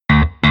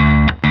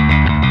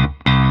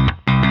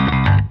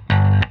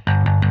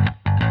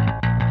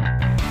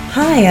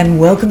Hi, and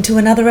welcome to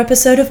another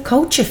episode of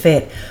Culture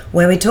Fit,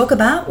 where we talk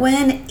about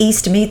when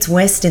East meets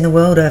West in the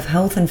world of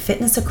health and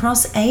fitness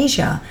across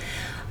Asia.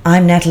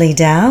 I'm Natalie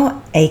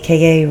Dow,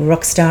 aka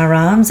Rockstar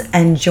Arms,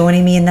 and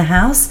joining me in the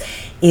house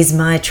is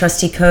my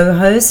trusty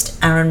co-host,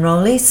 Aaron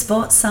Rowley,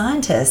 sports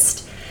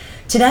scientist.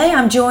 Today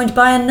I'm joined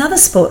by another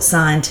sports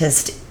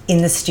scientist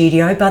in the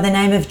studio by the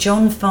name of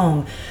John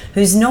Fong,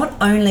 who's not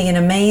only an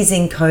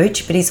amazing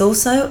coach, but he's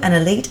also an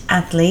elite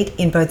athlete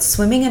in both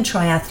swimming and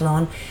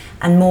triathlon,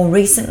 and more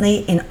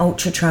recently in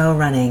ultra trail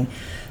running.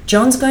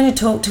 John's going to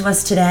talk to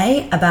us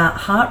today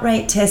about heart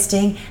rate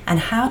testing and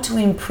how to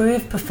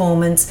improve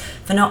performance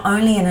for not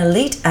only an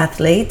elite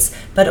athletes,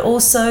 but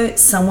also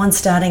someone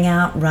starting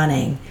out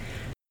running.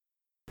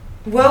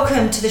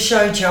 Welcome to the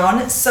show,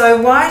 John.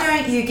 So why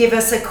don't you give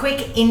us a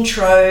quick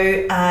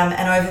intro,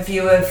 an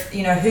overview of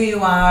who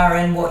you are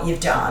and what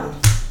you've done.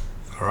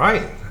 All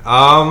right.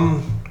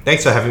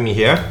 Thanks for having me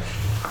here.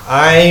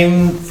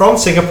 I'm from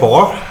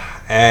Singapore.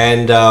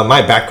 And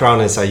my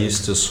background is I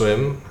used to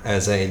swim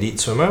as an elite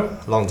swimmer,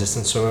 long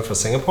distance swimmer for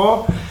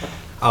Singapore,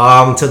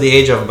 till the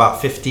age of about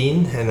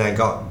 15, and I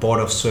got bored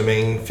of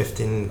swimming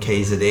 15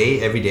 Ks a day,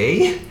 every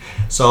day.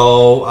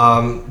 So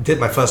did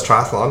my first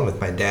triathlon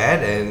with my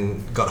dad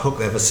and got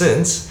hooked ever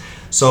since.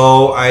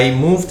 So I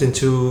moved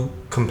into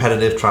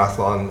competitive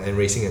triathlon and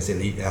racing as an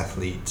elite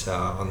athlete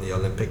on the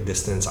Olympic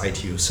distance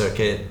ITU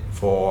circuit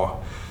for,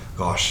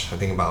 I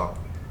think about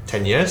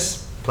 10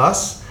 years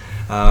plus.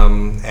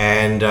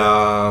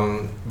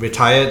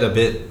 Retired a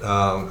bit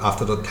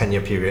after the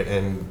 10-year period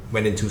and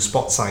went into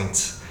sports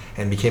science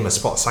and became a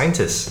sports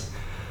scientist.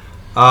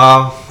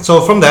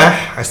 So from there,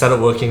 I started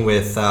working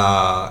with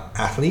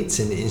athletes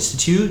in the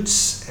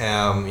institutes,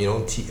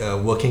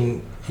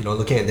 working,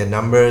 looking at their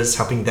numbers,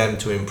 helping them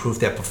to improve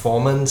their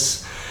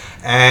performance,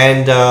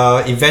 and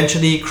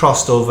eventually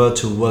crossed over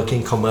to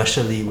working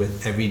commercially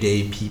with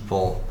everyday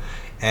people.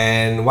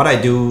 And what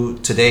I do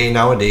today,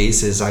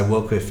 nowadays, is I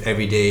work with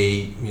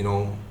everyday,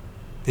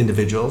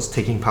 individuals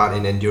taking part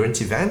in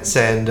endurance events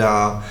and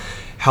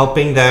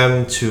helping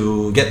them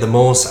to get the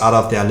most out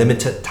of their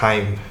limited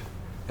time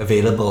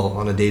available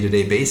on a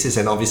day-to-day basis,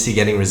 and obviously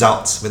getting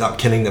results without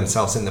killing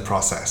themselves in the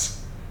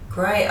process.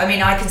 Great. I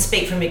mean, I can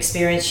speak from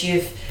experience.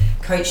 You've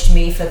coached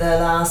me for the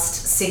last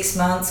 6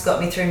 months,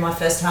 got me through my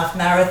first half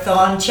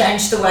marathon,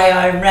 changed the way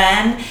I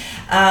ran,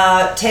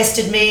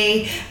 tested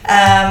me,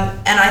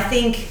 and I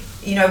think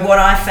what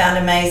I found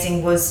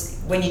amazing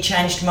was when you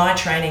changed my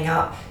training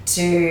up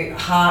to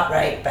heart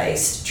rate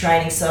based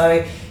training.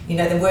 So,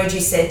 the words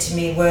you said to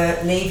me were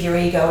leave your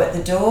ego at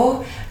the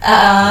door.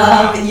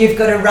 You've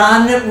got to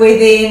run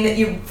within,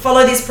 you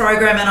follow this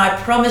program and I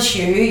promise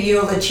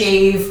you'll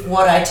achieve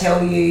what I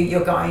tell you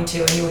you're going to,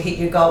 and you'll hit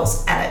your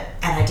goals. And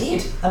I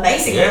did.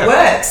 Amazing. Yeah. It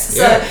works.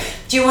 Yeah. So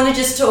do you want to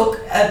just talk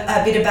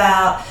a bit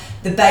about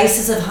the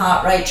basis of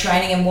heart rate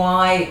training and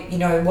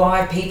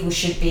why people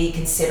should be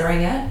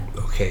considering it?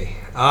 Okay.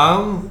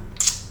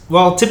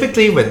 Well,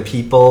 typically when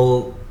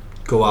people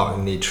go out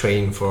and they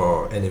train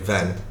for an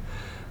event,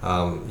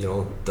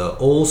 the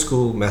old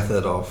school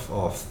method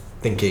of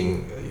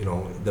thinking,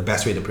 the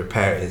best way to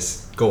prepare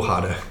is go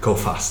harder, go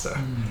faster.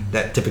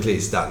 That typically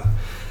is done.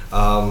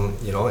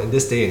 In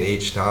this day and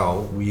age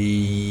now,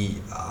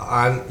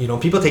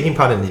 people taking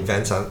part in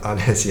events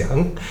aren't as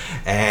young,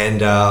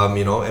 and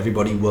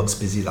everybody works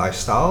busy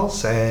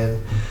lifestyles, and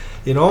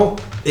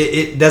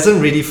it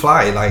doesn't really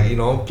fly.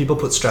 People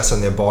put stress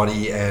on their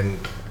body, and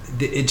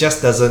it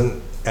just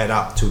doesn't add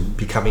up to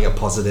becoming a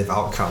positive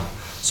outcome.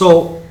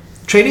 So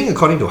training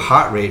according to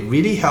heart rate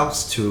really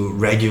helps to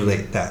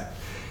regulate that.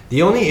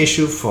 The only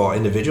issue for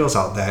individuals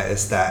out there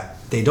is that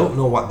they don't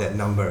know what that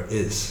number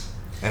is.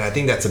 And I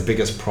think that's the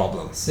biggest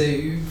problem. So,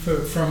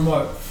 from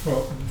what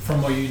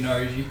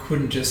you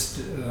couldn't just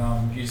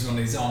use one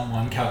of these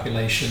online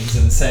calculations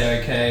and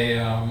say, okay,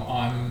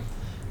 I'm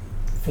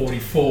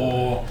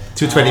 44.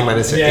 220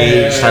 minus your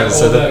age times a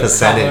certain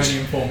percentage.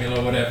 Carbonium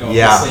formula, whatever.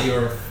 Yeah. So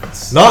you're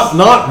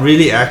not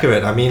really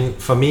accurate. I mean,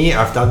 for me,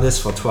 I've done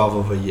this for 12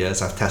 over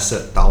years. I've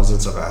tested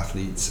thousands of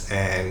athletes,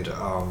 and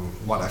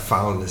what I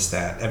found is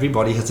that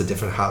everybody has a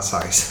different heart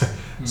size.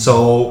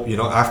 So,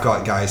 I've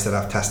got guys that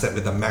I've tested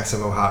with a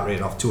maximum heart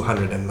rate of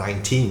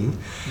 219,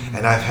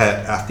 and I've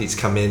had athletes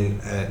come in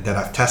that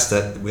I've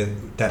tested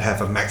with that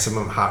have a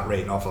maximum heart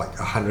rate of like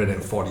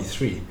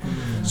 143.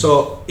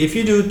 So if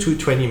you do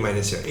 220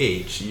 minus your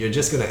age, you're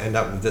just going to end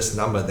up with this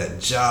number that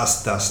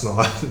just does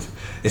not,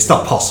 it's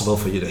not possible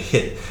for you to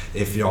hit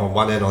if you're on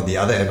one end or the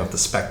other end of the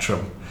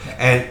spectrum.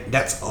 And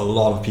that's a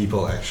lot of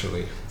people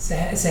actually. So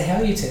how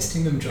are you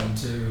testing them, John,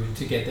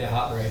 to get their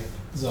heart rate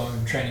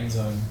zone, training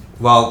zone?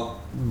 Well,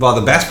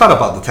 the best part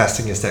about the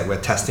testing is that we're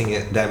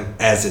testing them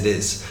as it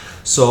is.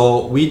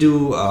 So we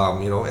do,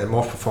 at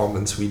Morph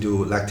Performance, we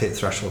do lactate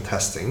threshold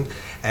testing.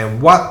 And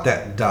what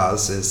that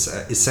does is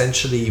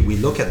essentially we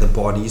look at the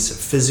body's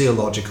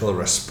physiological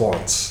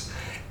response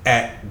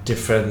at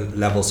different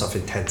levels of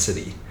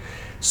intensity.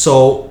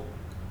 So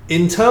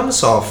in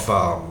terms of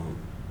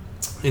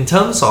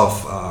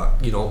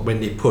when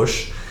they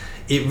push,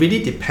 it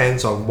really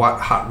depends on what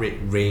heart rate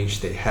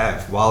range they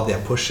have while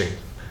they're pushing,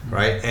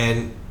 right?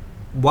 And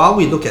while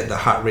we look at the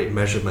heart rate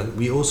measurement,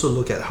 we also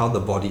look at how the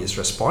body is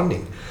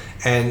responding.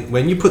 And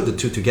when you put the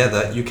two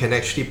together, you can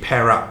actually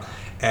pair up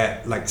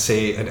at, like,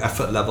 say, an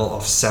effort level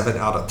of 7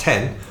 out of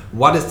 10,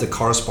 what is the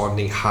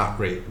corresponding heart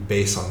rate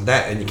based on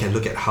that? And you can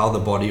look at how the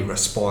body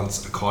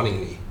responds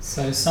accordingly.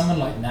 So someone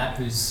like Nat,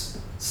 who's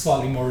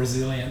slightly more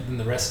resilient than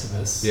the rest of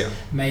us,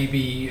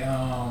 maybe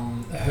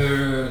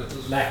her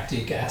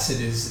lactic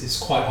acid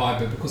is quite high,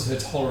 but because her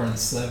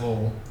tolerance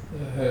level,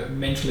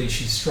 mentally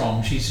she's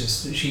strong,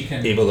 she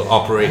can able to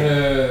operate.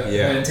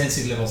 Her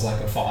intensity level is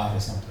like a 5 or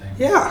something.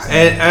 Yeah, so,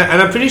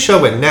 and I'm pretty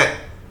sure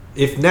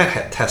if Nat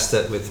had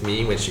tested with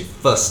me when she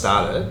first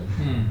started,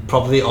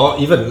 probably, or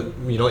even,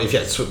 you know, if you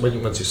had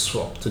once you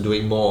swap to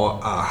doing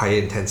more higher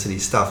intensity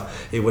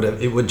stuff, it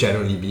would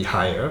generally be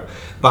higher.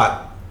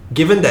 But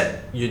given that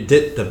you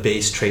did the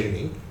base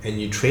training and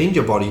you trained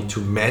your body to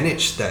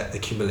manage that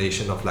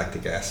accumulation of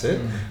lactic acid,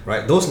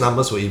 right, those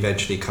numbers will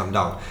eventually come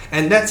down.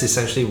 And that's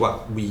essentially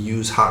what we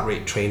use heart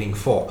rate training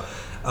for.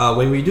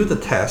 When we do the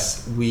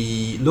test,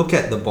 we look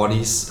at the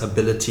body's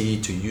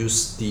ability to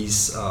use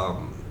these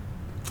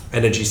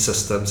energy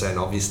systems and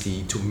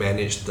obviously to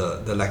manage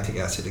the lactic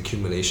acid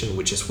accumulation,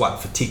 which is what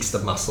fatigues the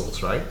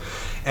muscles, right?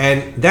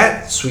 And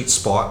that sweet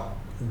spot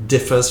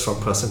differs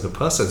from person to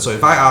person. So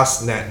if I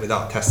ask Nat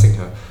without testing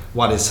her,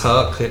 what is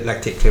her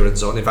lactic clearance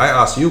zone? If I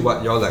ask you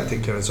what your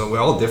lactic clearance zone, we're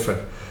all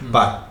different.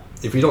 But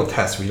if we don't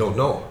test, we don't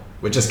know.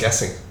 We're just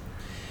guessing,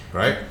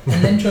 right?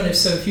 And then, John,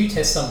 if you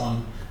test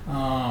someone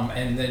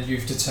and then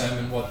you've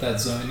determined what that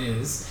zone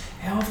is,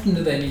 how often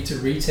do they need to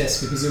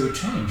retest? Because it would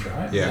change,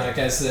 right? Yeah. Like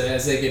as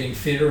they're getting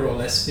fitter or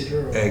less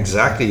fitter? Or...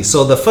 Exactly.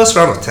 So the first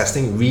round of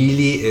testing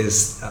really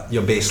is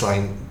your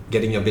baseline,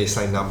 getting your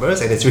baseline numbers,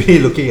 and it's really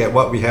looking at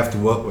what we have to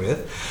work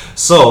with.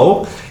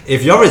 So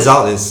if your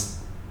result is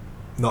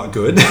not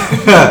good,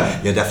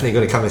 you're definitely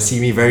going to come and see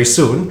me very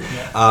soon,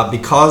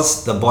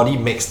 because the body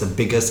makes the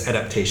biggest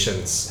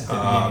adaptations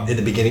in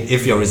the beginning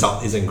if your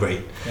result isn't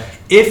great. Yeah.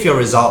 If your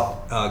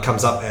result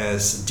comes up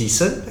as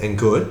decent and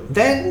good,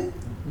 then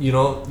you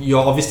know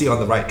you're obviously on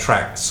the right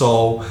track.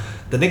 So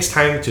the next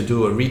time to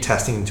do a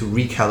retesting, to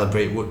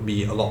recalibrate, would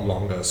be a lot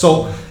longer.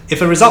 So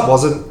if a result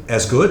wasn't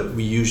as good,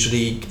 we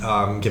usually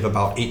give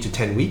about 8 to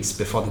 10 weeks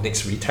before the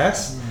next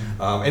retest.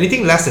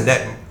 Anything less than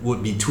that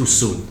would be too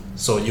soon.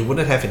 So you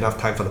wouldn't have enough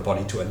time for the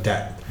body to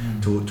adapt,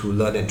 to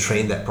learn and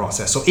train that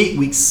process. So 8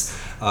 weeks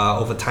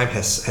over time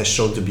has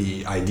shown to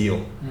be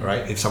ideal,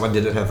 right? If someone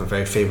didn't have a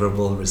very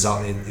favorable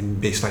result in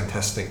baseline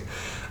testing.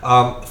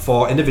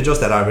 For individuals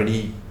that are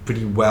already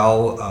pretty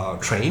well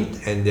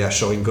trained and they are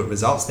showing good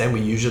results, then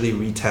we usually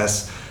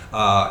retest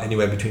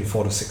anywhere between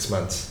 4 to 6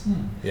 months.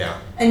 Yeah.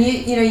 And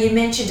you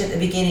mentioned at the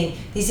beginning,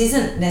 this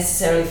isn't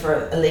necessarily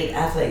for elite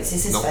athletes.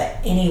 This is for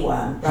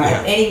anyone, right?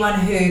 Yeah. Anyone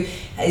who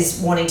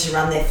is wanting to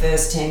run their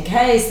first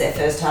 10Ks, their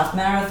first half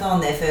marathon,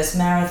 their first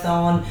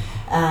marathon,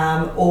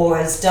 or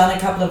has done a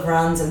couple of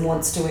runs and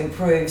wants to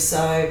improve.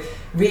 So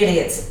really,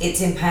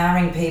 it's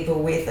empowering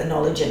people with a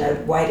knowledge and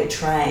a way to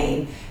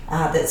train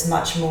that's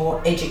much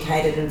more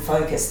educated and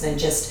focused than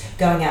just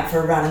going out for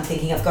a run and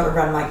thinking I've got to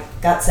run my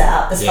guts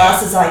out as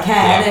fast as I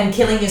can and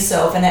killing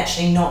yourself and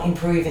actually not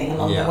improving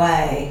along the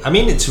way. I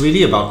mean, it's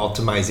really about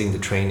optimizing the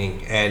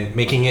training and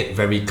making it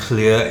very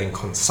clear and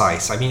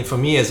concise. I mean, for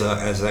me as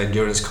an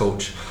endurance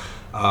coach,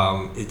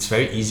 it's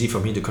very easy for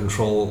me to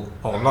control,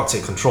 or not say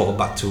control,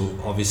 but to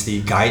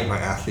obviously guide my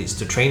athletes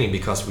to training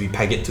because we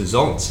peg it to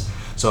zones.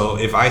 So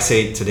if I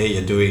say today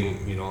you're doing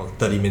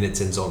 30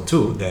 minutes in zone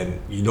 2,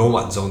 then you know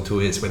what zone 2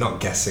 is. We're not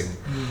guessing.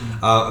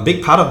 A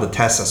big part of the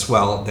test as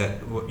well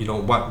that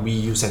what we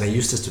use, and I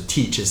use this to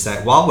teach, is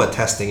that while we're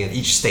testing at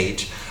each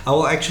stage, I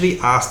will actually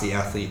ask the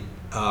athlete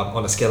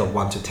on a scale of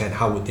 1 to 10,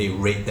 how would they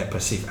rate their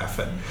perceived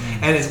effort?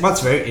 And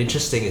what's very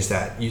interesting is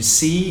that you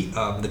see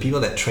the people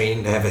that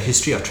train, they have a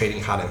history of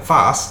training hard and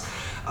fast.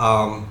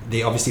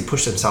 They obviously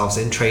push themselves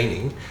in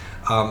training.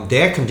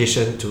 They're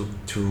conditioned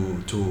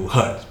to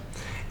hurt.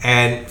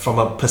 And from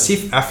a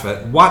perceived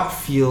effort, what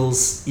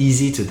feels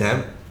easy to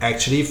them,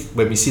 actually,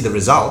 when we see the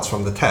results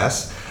from the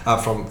test,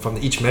 from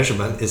each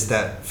measurement, is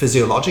that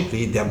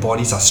physiologically their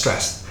bodies are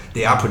stressed.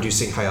 They are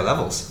producing higher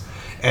levels.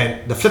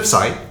 And the flip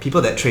side, people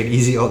that train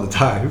easy all the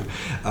time,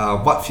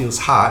 what feels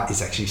hard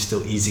is actually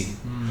still easy.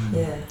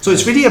 So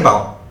it's really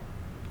about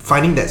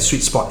finding that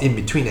sweet spot in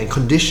between and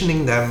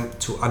conditioning them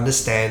to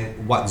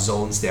understand what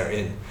zones they're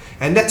in.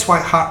 And that's why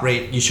heart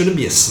rate, you shouldn't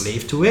be a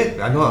slave to it.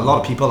 I know a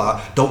lot of people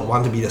don't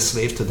want to be a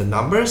slave to the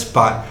numbers,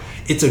 but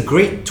it's a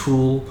great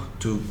tool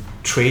to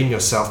train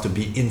yourself to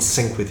be in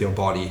sync with your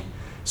body,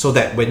 so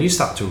that when you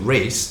start to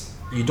race,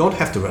 you don't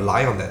have to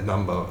rely on that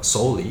number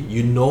solely.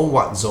 You know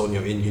what zone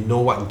you're in, you know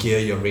what gear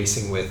you're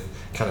racing with,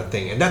 kind of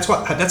thing. And that's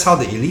how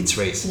the elites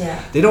race.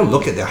 They don't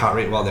look at their heart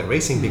rate while they're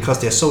racing because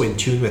they're so in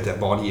tune with their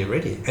body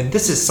already. And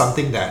this is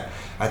something that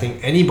I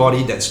think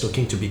anybody that's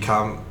looking to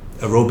become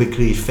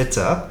aerobically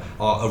fitter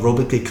or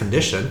aerobically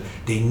conditioned,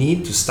 they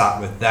need to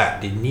start with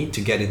that. They need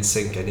to get in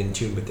sync and in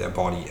tune with their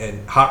body.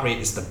 And heart rate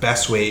is the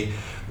best way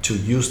to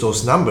use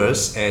those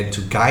numbers and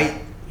to guide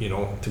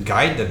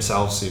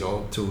themselves,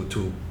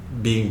 to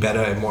being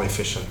better and more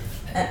efficient.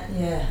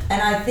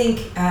 And I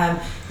think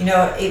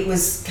it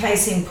was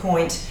case in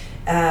point.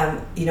 I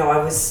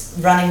was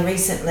running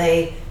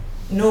recently,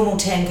 normal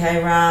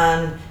 10k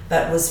run,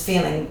 but was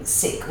feeling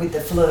sick with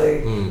the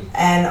flu,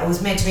 and I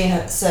was meant to be in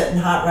a certain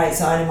heart rate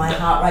zone, and my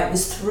heart rate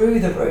was through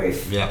the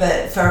roof.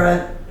 But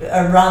for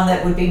a run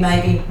that would be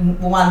maybe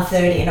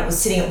 130, and it was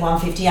sitting at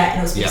 158, and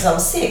it was because I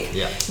was sick.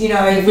 If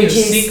you're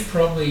sick,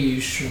 probably you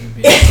shouldn't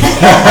be.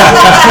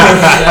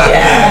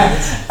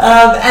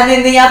 And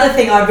then the other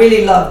thing I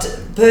really loved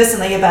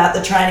personally about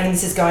the training, and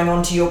this is going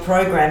on to your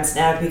programs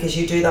now because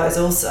you do those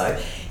also,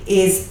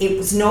 is it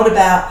was not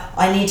about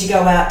I need to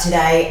go out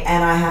today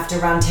and I have to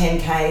run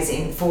 10Ks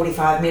in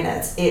 45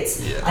 minutes. It's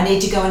I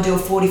need to go and do a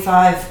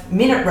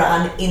 45-minute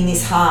run in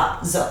this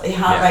heart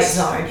rate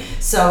zone.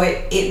 So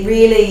it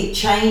really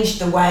changed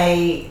the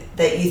way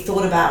that you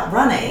thought about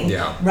running,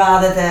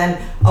 rather than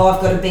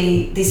I've got to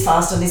be this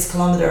fast on this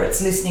kilometre.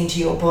 It's listening to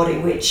your body,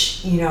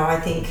 which I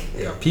think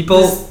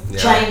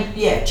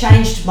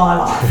changed my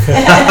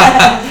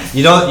life.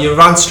 You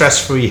run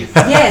stress free.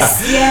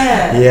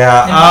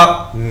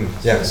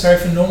 So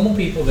for normal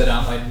people that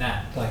aren't like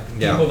Nat, like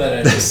people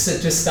that are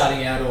just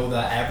starting out, or the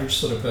average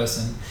sort of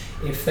person,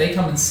 if they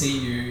come and see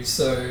you,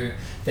 so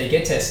they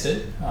get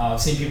tested.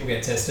 I've seen people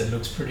get tested. It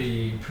looks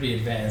pretty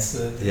advanced,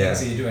 the things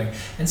that you're doing.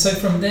 And so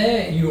from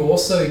there, you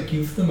also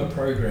give them a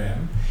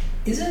program.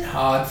 Is it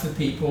hard for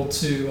people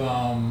to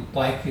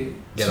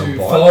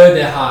follow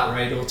their heart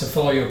rate or to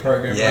follow your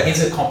program? Like,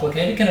 is it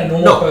complicated? Can a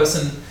normal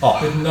person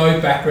with no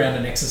background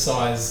in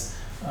exercise?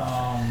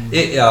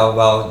 It's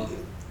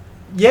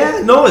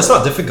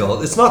not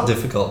difficult. It's not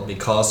difficult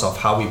because of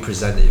how we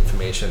present the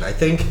information. I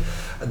think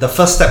the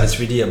first step is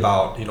really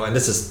about, and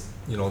this is,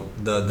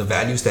 the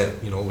values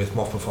that, with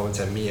More Performance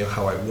and me,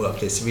 how I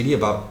work, it's really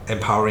about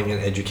empowering and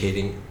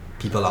educating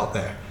people out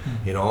there.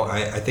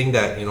 I think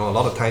that, a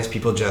lot of times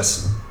people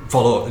just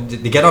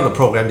they get on the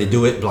program, they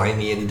do it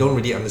blindly, and they don't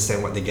really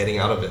understand what they're getting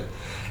out of it.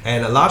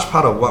 And a large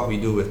part of what we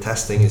do with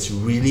testing is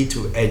really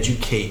to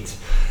educate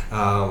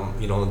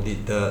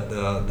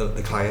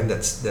the client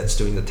that's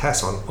doing the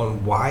test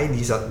on why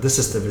this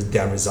is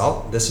their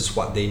result, this is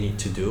what they need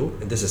to do,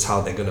 and this is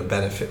how they're going to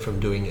benefit from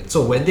doing it.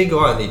 So when they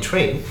go out and they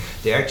train,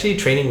 they're actually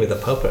training with a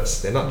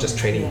purpose. They're not just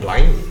training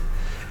blindly.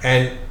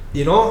 And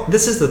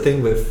this is the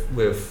thing with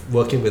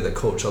working with a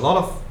coach. A lot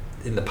of,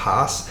 in the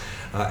past,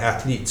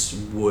 athletes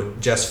would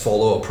just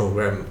follow a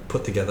program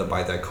put together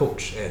by their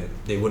coach, and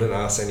they wouldn't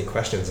ask any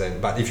questions.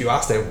 But if you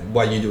ask them,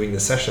 why are you doing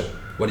this session?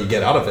 What do you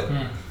get out of it?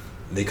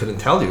 They couldn't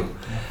tell you.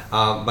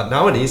 But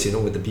nowadays,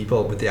 with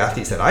the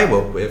athletes that I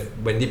work with,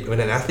 when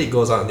an athlete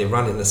goes out and they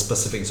run in a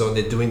specific zone,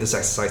 they're doing this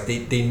exercise,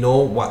 they know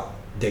what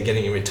they're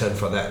getting in return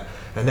for that.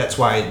 And that's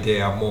why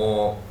they're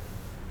more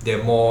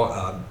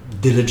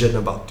diligent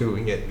about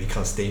doing it,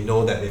 because they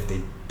know that if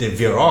they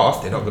veer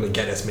off, they're not going to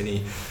get as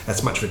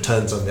much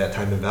returns on their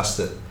time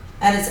invested.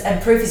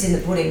 And proof is in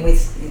the pudding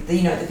with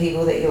the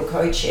people that you're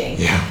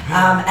coaching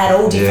at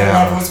all different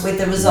levels, with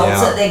the results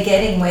that they're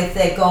getting with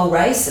their goal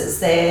races.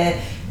 They're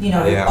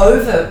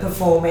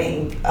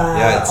overperforming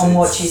on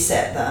what you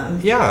set them.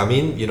 I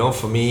mean,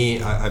 for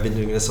me, I've been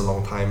doing this a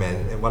long time,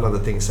 and one of the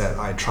things that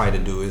I try to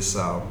do is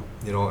I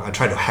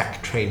try to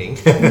hack training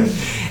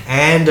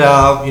and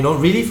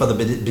really for the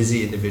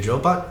busy individual,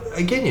 but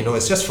again,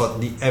 it's just for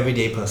the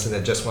everyday person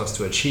that just wants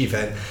to achieve.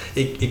 And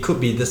it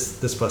could be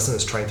this person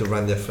is trying to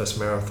run their first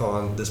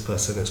marathon, this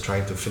person is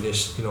trying to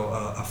finish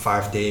a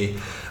 5-day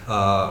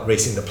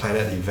Racing the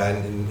Planet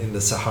event in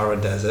the Sahara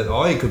Desert,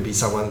 or it could be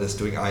someone that's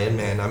doing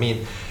Ironman. I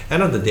mean,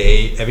 end of the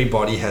day,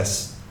 everybody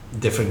has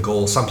different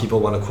goals. Some people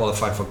want to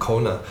qualify for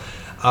Kona.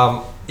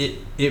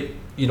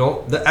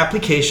 The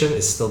application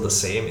is still the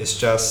same. It's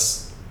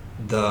just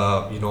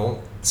the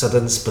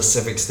certain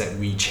specifics that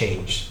we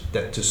change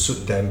that to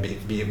suit them,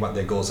 be what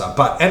their goals are.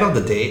 But end of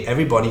the day,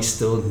 everybody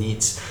still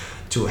needs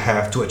to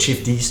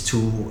achieve these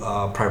two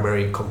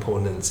primary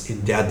components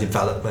in their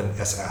development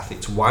as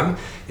athletes. One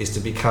is to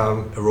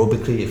become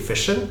aerobically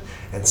efficient,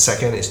 and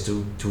second is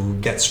to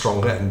get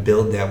stronger and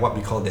build what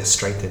we call their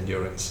strength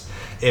endurance.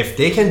 If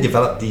they can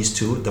develop these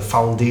two, the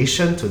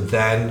foundation to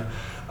then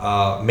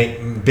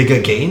make bigger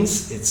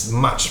gains, it's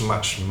much,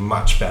 much,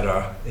 much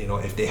better,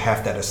 if they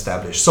have that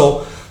established.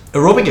 So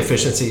aerobic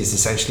efficiency is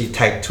essentially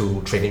tagged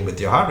to training with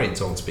your heart rate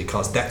zones,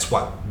 because that's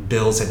what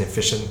builds an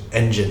efficient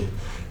engine,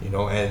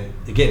 and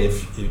again,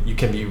 if you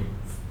can be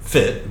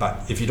fit,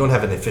 but if you don't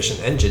have an efficient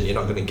engine, you're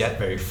not going to get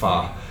very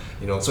far.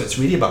 So it's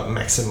really about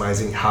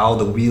maximizing how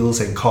the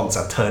wheels and cogs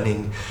are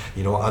turning,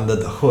 under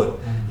the hood,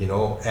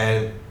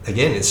 and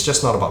again, it's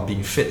just not about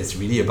being fit, it's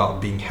really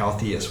about being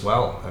healthy as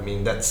well. I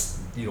mean, that's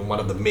one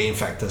of the main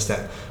factors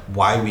that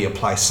why we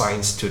apply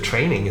science to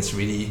training is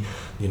really,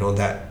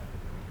 that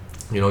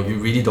you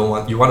really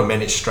want to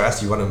manage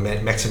stress, you want to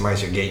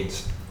maximize your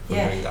gains.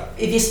 Doing that.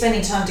 If you're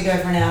spending time to go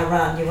for an hour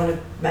run, you want to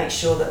make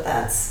sure that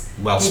that's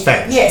well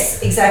spent.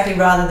 Yes, exactly,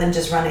 rather than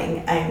just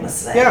running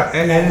aimlessly.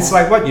 And it's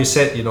like what you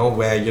said,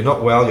 where you're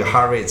not well, your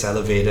heart rate's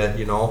elevated,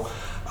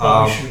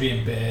 Probably should be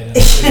in bed. And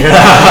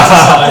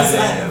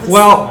exercising.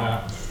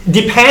 Well,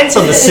 depends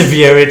on the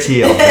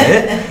severity of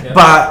it,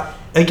 but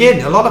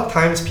again, a lot of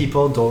times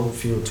people don't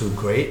feel too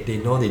great. They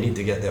know they need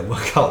to get their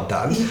workout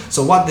done.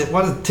 So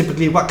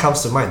what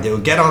comes to mind? They will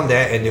get on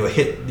there and they will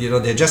hit.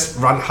 They just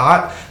run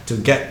hard to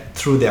get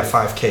through their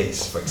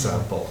 5Ks, for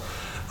example.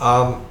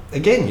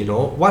 Again,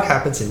 what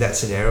happens in that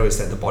scenario is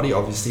that the body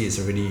obviously is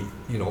already,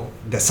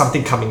 there's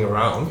something coming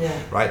around,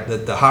 right?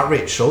 The heart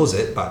rate shows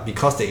it, but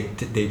because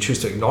they choose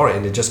to ignore it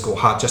and they just go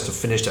hard just to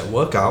finish that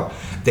workout,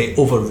 they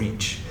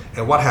overreach.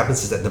 And what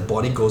happens is that the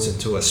body goes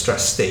into a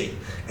stress state.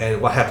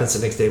 And what happens the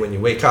next day when you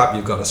wake up,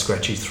 you've got a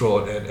scratchy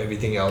throat and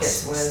everything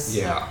else. Gets worse.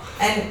 Yeah.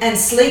 And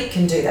sleep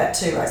can do that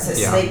too, right? So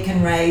sleep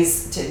can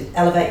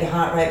elevate your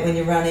heart rate when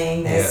you're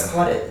running. There's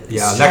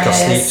stress, lack of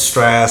sleep,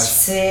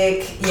 stress,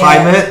 sick.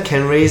 Climate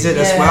can raise it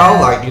as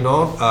well. Like,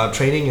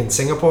 training in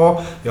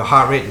Singapore, your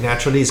heart rate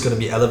naturally is going to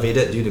be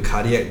elevated due to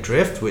cardiac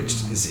drift, which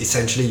is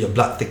essentially your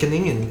blood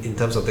thickening in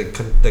terms of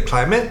the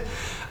climate.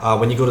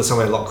 When you go to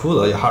somewhere a lot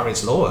cooler, your heart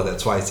rate's lower.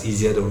 That's why it's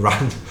easier to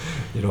run,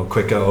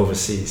 quicker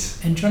overseas.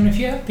 And John, if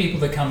you have people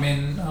that come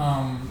in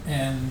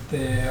and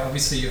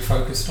you're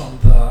focused on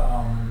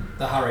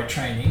the heart rate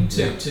training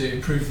to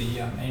improve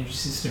the energy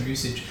system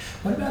usage,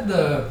 what about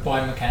the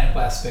biomechanical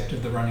aspect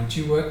of the running?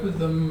 Do you work with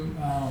them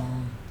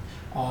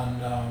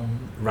on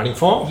running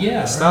form?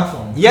 Yeah, stuff.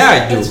 Running form. Yeah,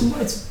 I do.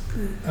 It's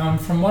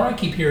from what I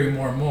keep hearing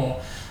more and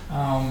more.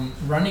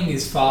 Running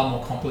is far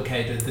more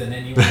complicated than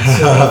anyone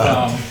sort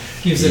of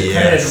gives it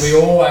credit. We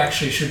all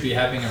actually should be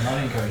having a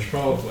running coach,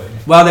 probably.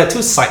 Well, there are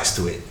two sides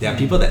to it. There are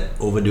people that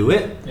overdo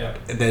it,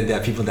 and then there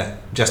are people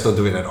that just don't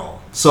do it at all.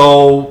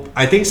 So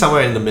I think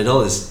somewhere in the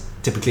middle is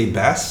typically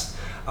best.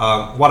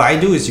 What I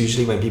do is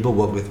usually when people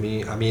work with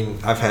me, I mean,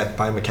 I've had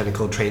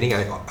biomechanical training.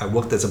 I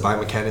worked as a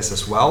biomechanist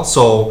as well,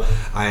 so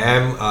I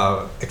am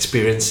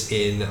experienced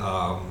in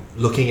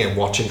looking and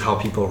watching how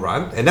people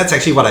run, and that's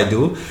actually what I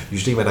do.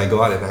 Usually, when I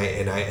go out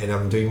and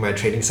I'm doing my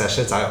training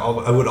sessions,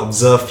 I would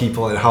observe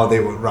people and how they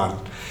would run,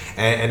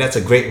 and that's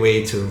a great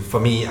way for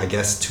me, I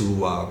guess,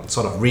 to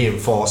sort of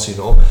reinforce,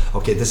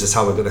 okay, this is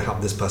how we're going to help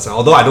this person.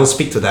 Although I don't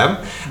speak to them,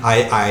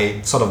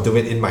 I sort of do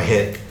it in my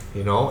head,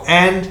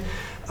 and.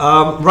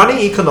 Running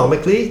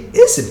economically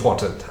is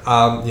important.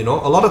 A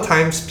lot of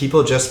times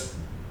people just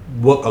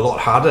work a lot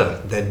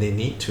harder than they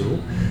need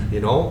to,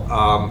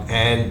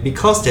 and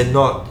because they're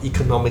not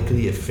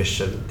economically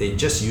efficient, they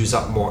just use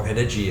up more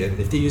energy. And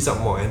if they use up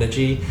more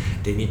energy,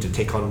 they need to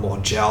take on more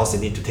gels, they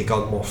need to take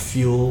on more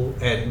fuel,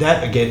 and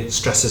that again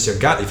stresses your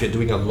gut if you're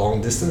doing a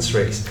long distance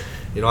race.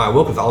 I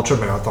work with ultra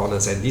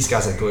marathoners, and these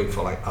guys are going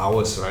for like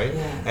hours, right?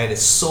 And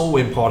it's so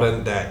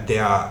important that they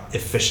are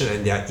efficient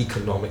and they are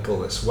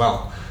economical as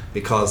well.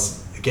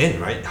 Because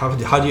again, right, how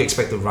do you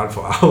expect to run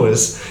for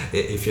hours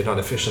if you're not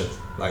efficient?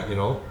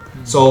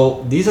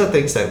 So these are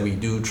things that we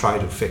do try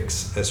to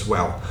fix as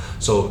well.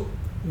 So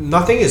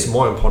nothing is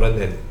more important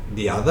than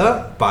the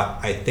other, but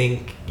I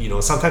think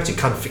sometimes you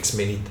can't fix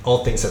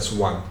all things at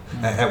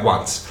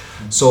once.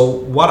 So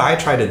what I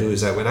try to do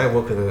is that when I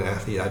work with an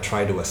athlete, I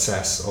try to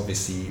assess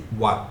obviously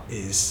what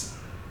is,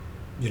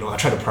 I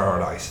try to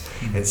prioritize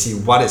and see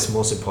what is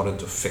most important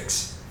to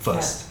fix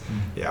first.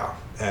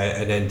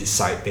 And then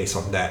decide based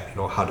on that,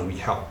 how do we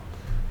help?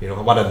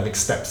 What are the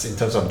next steps in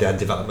terms of their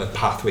development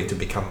pathway to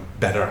become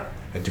better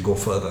and to go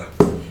further.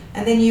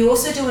 And then you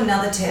also do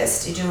another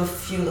test. You do a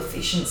fuel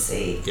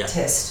efficiency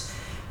test,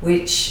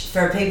 which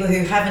for people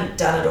who haven't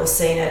done it or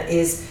seen it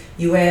is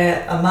you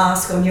wear a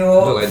mask on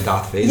your... Look like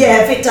Darth Vader.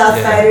 Yeah, a bit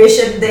Darth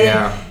Vader-ish, and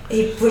then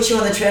he puts you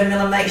on the treadmill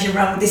and makes you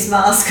run with this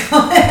mask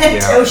on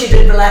and tells you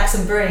to relax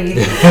and breathe.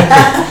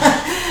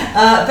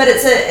 But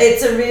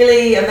it's a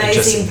really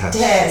amazing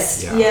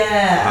test.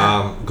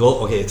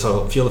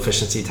 So fuel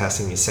efficiency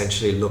testing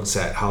essentially looks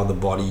at how the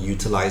body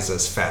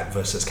utilizes fat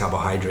versus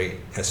carbohydrate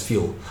as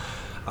fuel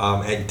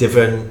at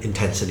different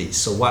intensities.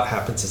 So what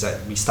happens is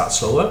that we start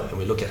slower and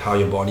we look at how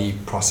your body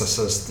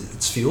processes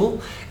its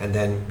fuel, and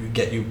then we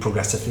get you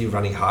progressively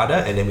running harder,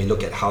 and then we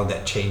look at how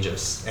that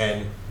changes.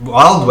 And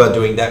while we're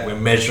doing that, we're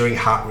measuring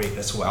heart rate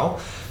as well,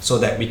 so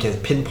that we can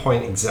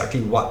pinpoint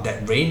exactly what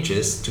that range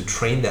is to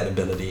train that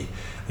ability,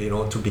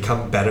 to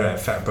become better at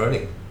fat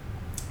burning.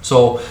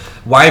 So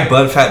why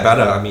burn fat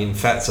better? I mean,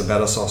 fat's a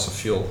better source of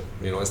fuel.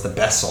 It's the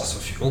best source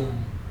of fuel.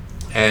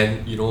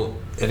 And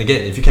and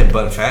again, if you can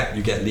burn fat,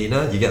 you get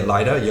leaner, you get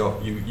lighter,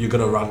 you're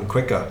gonna run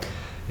quicker.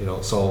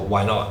 So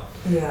why not?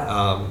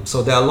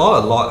 So there are a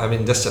lot. I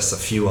mean, that's just a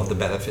few of the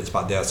benefits,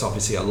 but there's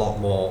obviously a lot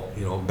more,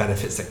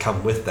 benefits that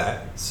come with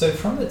that. So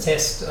from the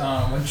test,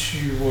 once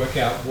you work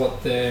out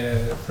what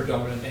their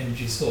predominant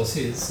energy source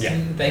is,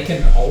 they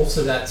can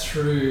alter that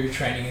through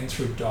training and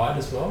through diet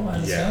as well, I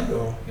understand?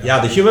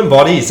 The human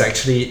body is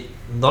actually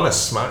not as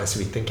smart as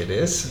we think it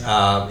is.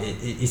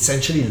 It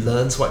essentially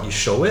learns what you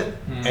show it,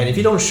 and if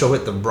you don't show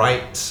it the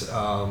right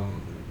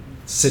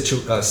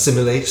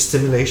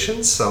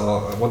stimulations,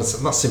 or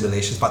not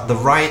simulations, but the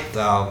right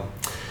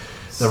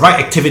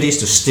activities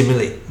to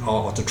stimulate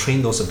or to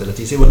train those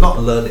abilities, it will not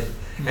learn it.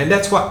 And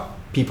that's what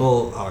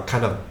people are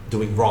kind of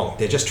doing wrong.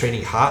 They're just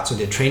training hard, so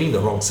they're training the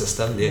wrong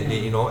system. They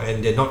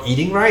and they're not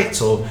eating right,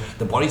 so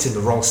the body's in the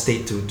wrong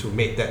state to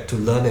make that, to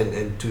learn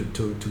and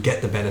to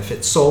get the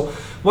benefits. So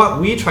what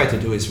we try to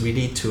do is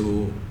really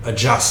to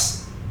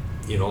adjust,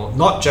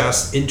 not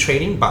just in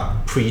training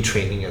but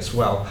pre-training as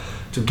well,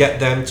 to get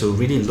them to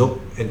really look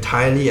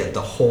entirely at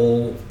the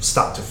whole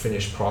start to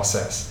finish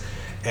process,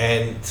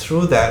 and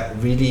through that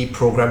really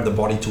program the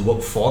body to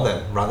work for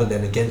them rather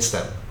than against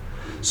them.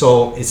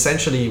 So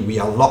essentially we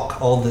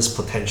unlock all this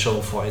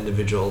potential for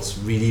individuals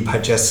really by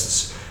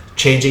just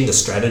changing the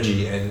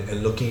strategy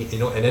and looking,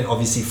 and then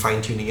obviously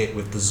fine-tuning it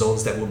with the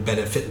zones that would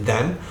benefit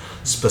them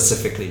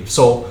specifically.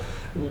 So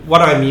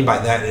what I mean by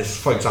that is,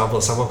 for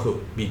example, someone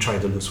could be trying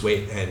to lose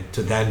weight, and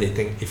to them they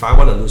think, if I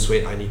want to lose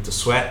weight, I need to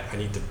sweat, I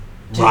need to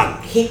run,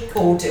 HIIT,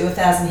 or do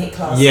 1,000 HIIT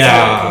classes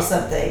or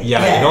something.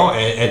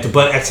 And to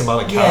burn X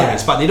amount of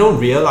calories. But they don't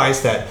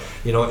realize that,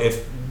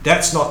 if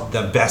that's not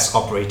the best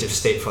operative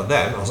state for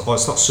them, or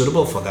it's not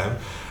suitable for them,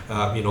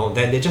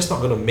 then they're just not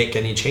going to make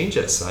any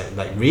changes.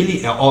 Like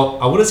really,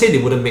 or I wouldn't say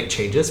they wouldn't make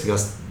changes,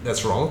 because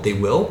that's wrong. They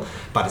will,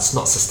 but it's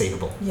not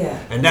sustainable. Yeah.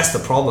 And that's the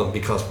problem,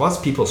 because once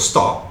people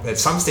stop, at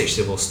some stage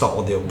they will stop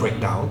or they'll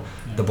break down.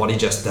 The body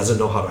just doesn't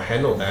know how to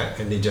handle that,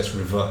 and they just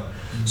revert.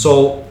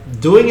 So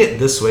doing it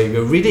this way,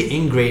 we're really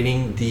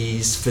ingraining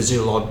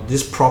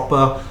these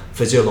proper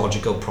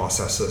physiological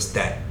processes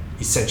that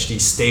essentially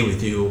stay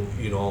with you,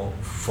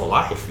 for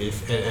life.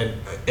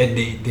 And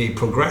they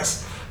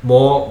progress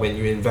more when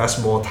you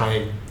invest more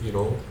time,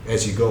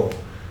 as you go.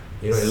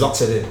 It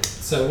locks it in.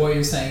 So what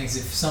you're saying is,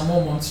 if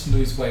someone wants to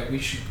lose weight,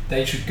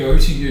 they should go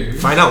to you,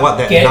 find out what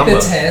that get number,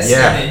 the test,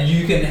 and then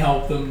you can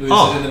help them lose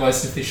it in the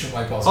most efficient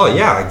way possible. Oh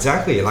yeah,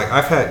 exactly. Like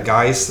I've had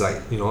guys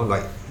like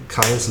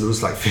clients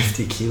lose like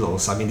 50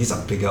 kilos. I mean, these are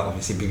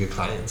obviously bigger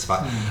clients,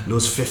 but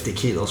lose 50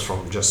 kilos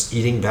from just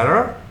eating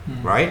better,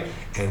 right,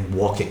 and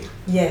walking.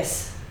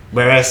 Yes.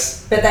 But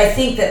they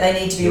think that they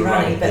need to be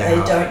running, but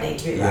they don't need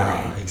to be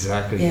running. Yeah,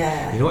 exactly.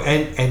 Yeah.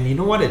 And you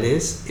know what it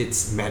is?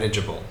 It's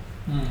manageable.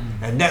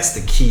 And that's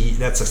the key.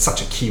 That's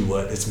such a key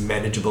word. It's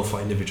manageable for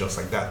individuals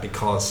like that,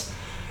 because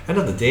end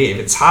of the day, if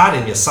it's hard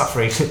and you're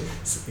suffering,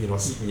 it's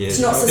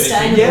not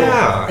sustainable.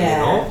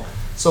 Yeah.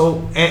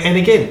 So and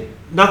again,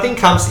 nothing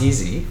comes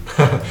easy,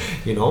 and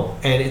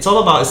it's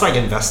all about, it's like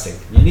investing.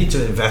 You need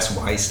to invest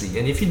wisely,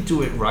 and if you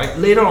do it right,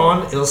 later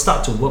on it'll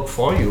start to work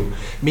for you,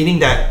 meaning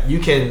that you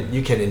can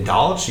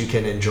indulge, you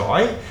can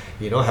enjoy,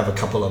 have a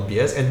couple of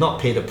beers and not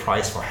pay the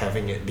price for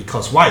having it,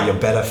 because why? You're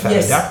better fat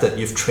adapted.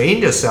 You've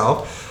trained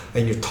yourself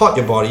and you've taught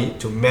your body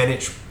to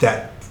manage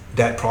that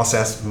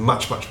process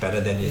much better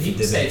than if you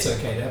didn't. Say it's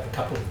okay to have a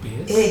couple of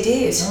beers. Yeah, he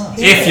did. Oh.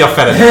 If you're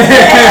fat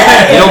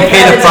adapted, you don't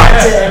pay the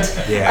price.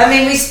 Yeah. I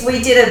mean, we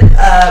did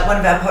one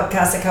of our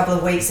podcasts a couple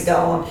of weeks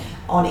ago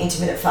on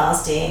intermittent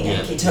fasting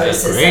and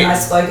ketosis, and I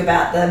spoke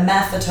about the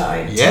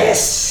Maffetone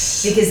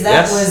test, because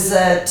that was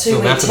a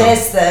 2-week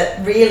test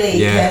that really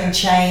can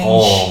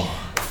change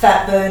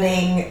fat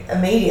burning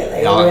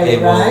immediately, really,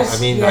 right? I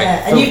mean,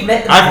 and you've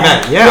met them.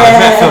 I've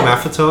met Phil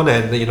Maffetone,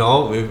 and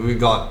we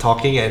got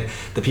talking, and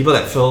the people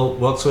that Phil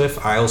works with,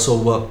 I also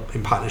work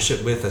in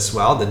partnership with as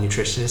well, the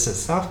nutritionists and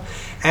stuff,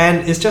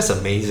 and it's just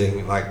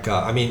amazing.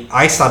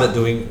 I started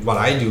doing what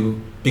I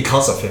do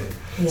because of him.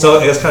 So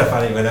it was kind of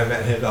funny when I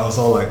met him. I was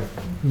all like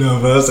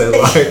nervous and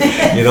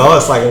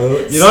it's like a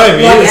little, what I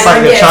mean? It's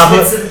like your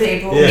childhood.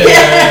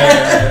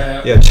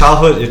 Your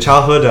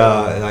childhood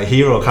like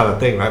hero kind of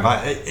thing, right?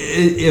 But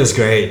it was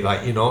great,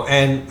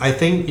 and I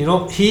think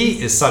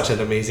he is such an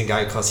amazing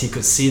guy, because he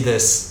could see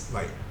this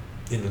like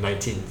in the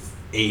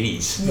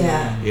 1980s.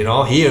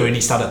 He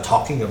already started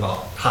talking about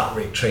heart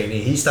rate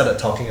training. He started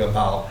talking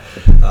about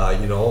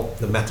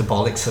the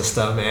metabolic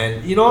system,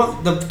 and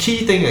the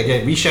key thing,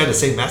 again, we share the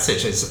same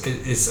message.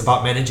 It's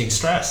about managing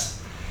stress.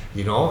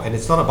 And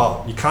it's not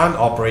about, you can't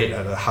operate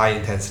at a high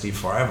intensity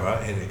forever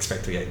and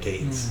expect to get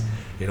gains.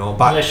 But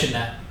unless you're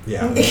not.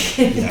 Yeah.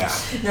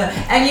 No,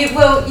 and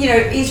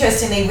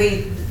interestingly,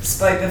 we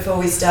spoke before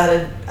we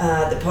started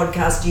the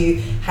podcast.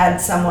 You had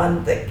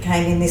someone that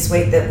came in this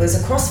week that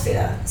was a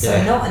CrossFitter,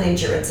 so not an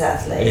endurance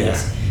athlete,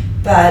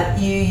 but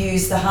you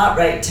use the heart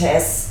rate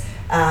tests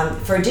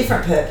for a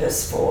different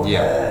purpose for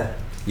her.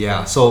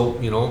 Yeah, so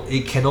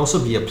it can also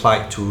be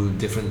applied to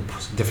different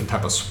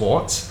type of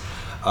sports.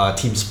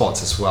 Team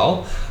sports as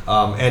well,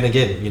 and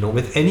again,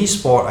 with any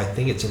sport, I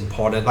think it's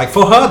important. Like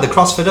for her, the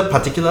CrossFitter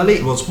particularly,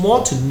 it was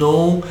more to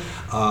know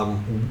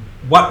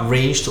what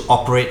range to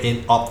operate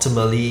in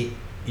optimally,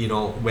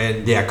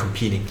 when they are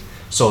competing.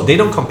 So they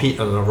don't compete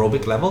on an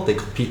aerobic level; they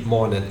compete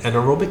more on an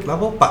anaerobic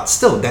level. But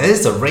still, there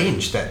is a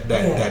range that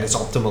is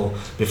optimal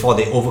before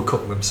they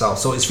overcook themselves.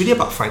 So it's really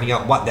about finding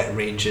out what that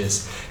range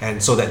is,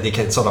 and so that they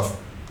can sort of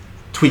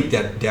tweak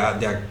their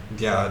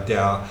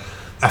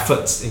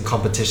efforts in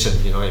competition.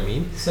 You know what I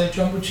mean? So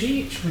John, would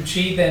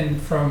she then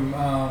from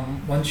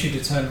once you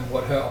determine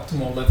what her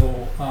optimal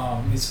level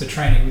is for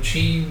training, would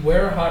she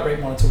wear a heart rate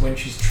monitor when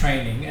she's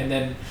training, and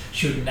then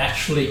she would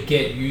naturally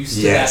get used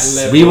to that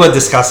level? We were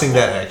discussing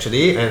that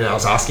actually, and I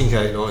was asking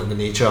her, in the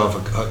nature of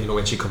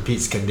when she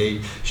competes,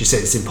 she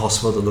said it's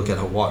impossible to look at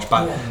her watch,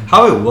 but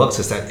how it works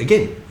is that,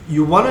 again,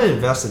 you want to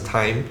invest the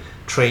time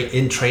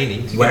in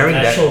training, to wearing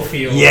get an actual that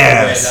feel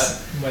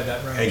where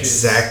that range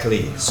exactly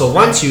is. So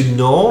once you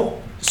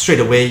know, straight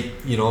away,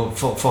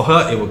 for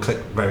her it will click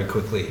very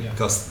quickly,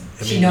 because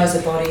she knows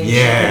her body,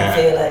 yeah,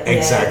 she can feel it.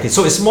 Exactly.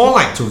 So it's more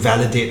like to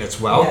validate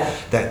as well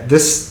that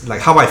this,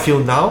 like how I feel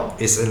now,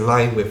 is in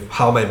line with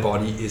how my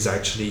body is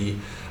actually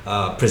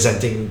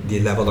presenting the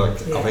level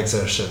of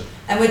exertion.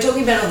 And we're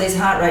talking about all these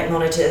heart rate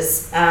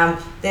monitors.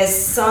 There's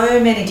so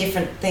many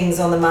different things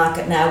on the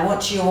market now.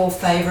 What's your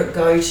favourite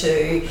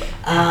go-to,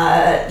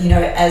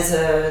 as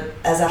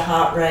a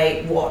heart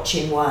rate watch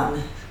in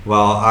one?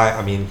 Well,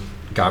 I mean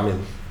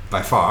Garmin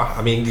by far.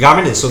 I mean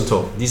Garmin and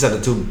Suunto. These are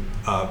the two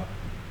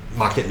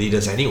market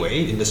leaders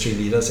anyway, industry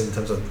leaders in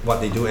terms of what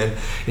they do, and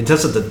in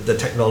terms of the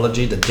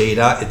technology, the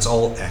data, it's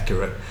all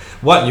accurate.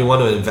 What you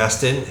want to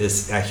invest in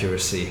is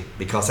accuracy,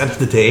 because at the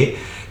end of the day,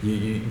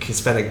 you can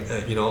spend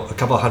a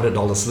couple of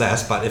 $100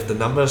 less, but if the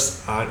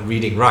numbers aren't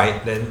reading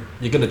right, then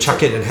you're going to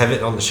chuck it and have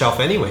it on the shelf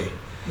anyway.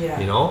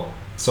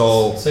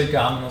 So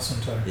Garmin or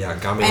Suunto. Yeah,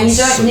 Garmin. And you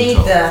don't need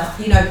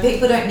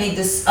people don't need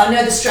this. I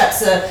know the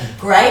straps are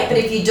great, but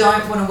if you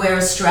don't want to wear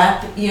a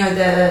strap,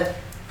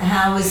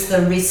 how is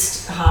the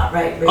wrist heart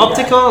rate reader?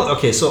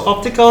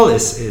 Optical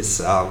is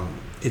it's,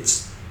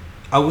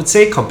 I would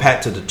say,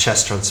 compared to the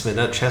chest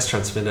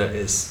transmitter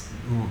is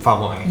far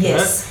more accurate.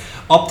 Yes.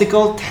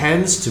 Optical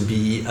tends to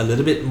be a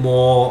little bit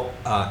more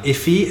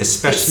iffy,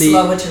 especially it's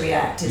slower to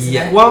react, isn't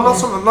it? Well,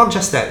 not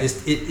just that.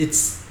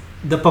 It's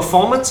the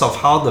performance of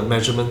how the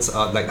measurements,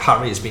 like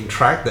heart rate, is being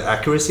tracked. The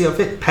accuracy of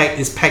it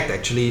is pegged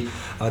actually.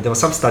 There were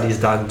some studies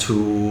done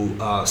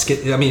to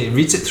skin. I mean, it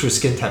reads it through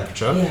skin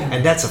temperature,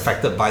 and that's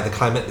affected by the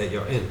climate that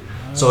you're in.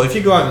 So if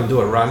you go out and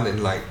do a run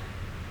in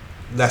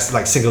that's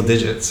like single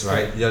digits,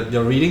 right?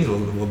 Your readings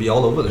will be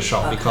all over the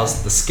shop,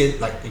 because the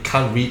skin, it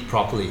can't read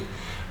properly,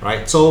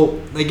 right? So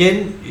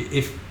again,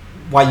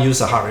 why use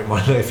a heart rate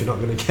monitor if you're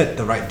not going to get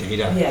the right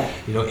data?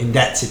 In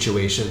that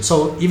situation.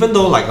 So even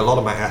though a lot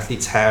of my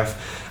athletes have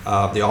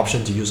the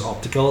option to use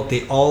optical,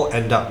 they all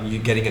end up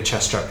getting a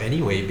chest strap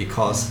anyway,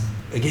 because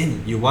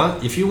again,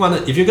 if you're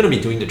going to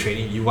be doing the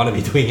training, you want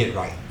to be doing it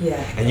right,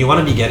 and you want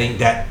to be getting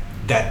that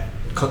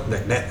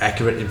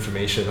accurate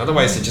information.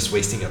 Otherwise, you're just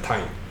wasting your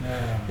time.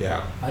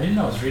 I didn't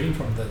know it was reading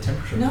from the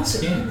temperature of the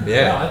skin.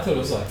 I thought it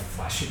was like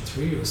flashing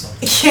through or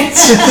something.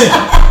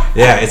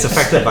 It's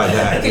affected by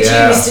that. Could you,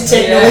 Mr.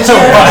 Technology?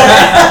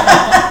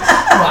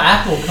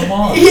 Apple, come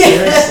on,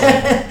 seriously.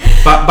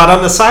 But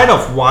on the side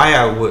of why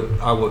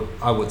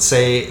I would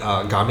say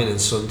Garmin and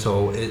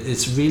Suunto,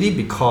 it's really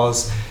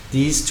because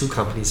these two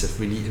companies have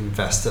really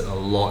invested a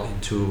lot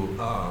into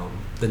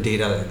the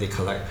data that they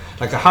collect.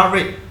 Like a heart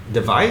rate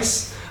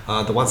device,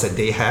 the ones that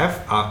they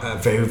have are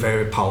very,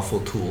 very powerful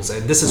tools,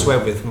 and this is where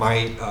with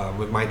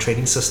my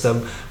training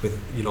system,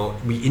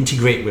 we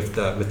integrate with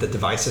the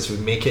devices, we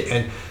make it,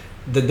 and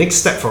the next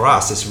step for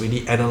us is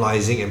really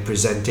analyzing and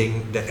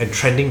presenting and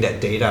trending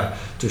that data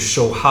to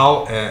show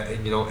how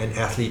an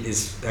athlete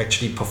is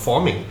actually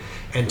performing,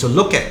 and to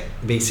look at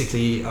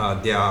basically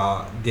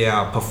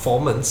their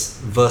performance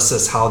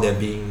versus how they're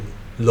being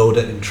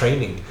loaded in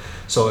training.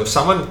 So if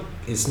someone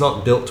is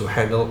not built to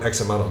handle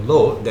X amount of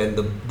load, then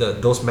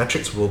those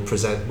metrics will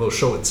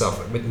show itself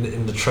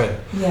in the trend,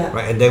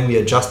 right? And then we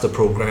adjust the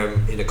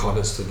program in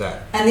accordance to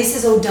that. And this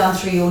is all done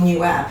through your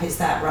new app, is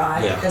that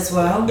right? As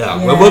well?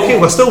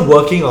 We're still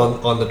working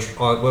on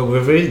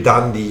we've already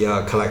done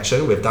the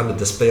collection, we've done the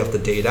display of the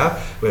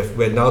data, we've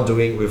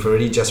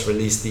already just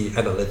released the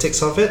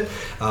analytics of it.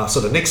 So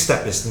the next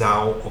step is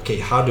now,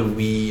 how do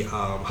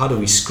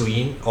we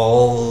screen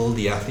all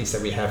the athletes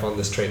that we have on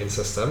this training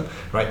system,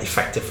 right,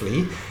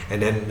 effectively?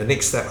 And then the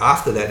next step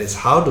after that is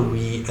how do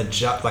we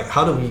adjust,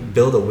 how do we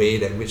build a way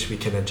that which we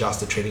can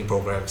adjust the training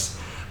programs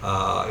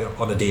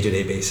on a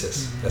day-to-day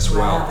basis as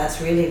well. Wow,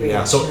 that's really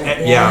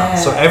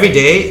So every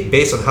day,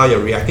 based on how you're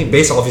reacting,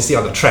 based obviously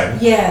on the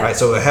trend, right?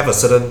 So we have a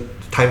certain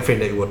time frame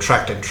that it will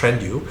track and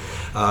trend you.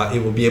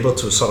 It will be able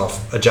to sort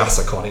of adjust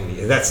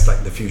accordingly, and that's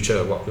the future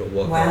of what we'll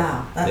work on.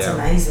 Wow, that's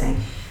amazing.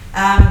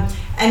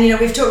 And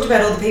we've talked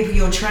about all the people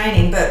you're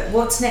training, but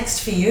what's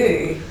next for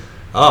you?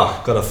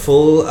 Got a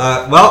full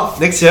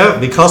next year,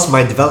 because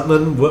my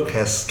development work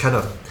has kind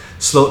of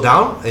slowed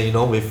down,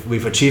 and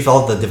we've achieved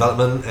all the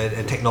development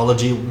and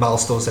technology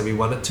milestones that we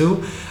wanted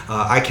to.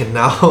 I can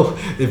now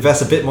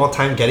invest a bit more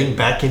time getting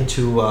back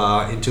into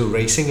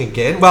racing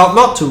again. Well,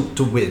 not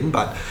to win,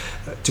 but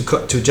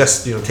to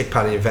just take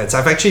part in events.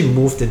 I've actually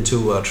moved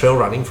into trail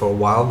running for a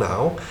while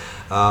now.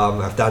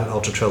 I've done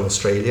Ultra Trail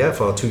Australia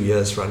for 2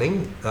 years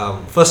running.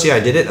 First year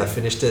I did it, I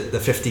finished it the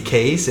 50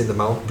 Ks in the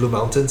Blue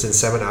Mountains in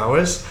 7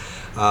 hours.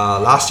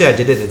 Last year I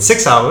did it in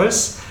 6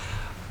 hours.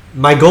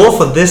 My goal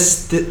for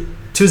this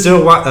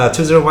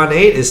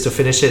 2018 is to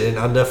finish it in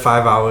under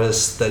 5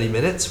 hours 30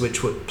 minutes,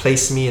 which would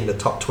place me in the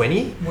top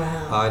 20.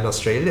 Wow. In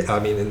Australia. I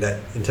mean, in that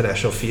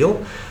international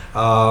field.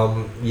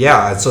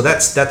 So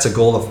that's a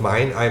goal of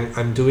mine.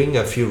 I'm doing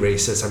a few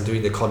races. I'm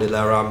doing the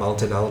Cordillera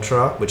Mountain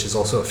Ultra, which is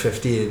also a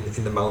 50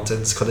 in the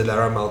mountains,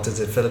 Cordillera Mountains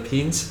in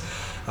Philippines.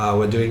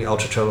 We're doing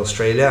Ultra Trail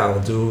Australia. I'll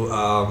do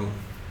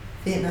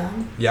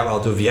Vietnam. Yeah, I'll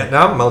do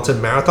Vietnam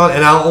Mountain Marathon,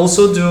 and I'll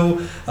also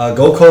do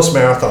Gold Coast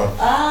Marathon.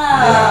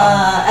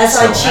 As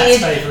I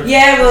cheered.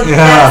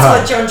 That's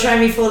what John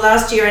trained me for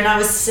last year, and I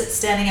was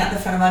standing at the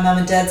front of my mum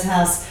and dad's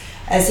house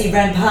as he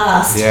ran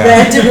past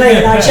randomly,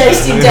 and I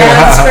chased him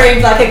down and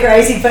screamed like a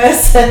crazy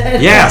person.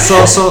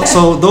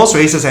 So those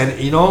races, and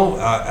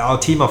our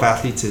team of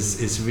athletes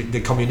is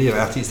the community of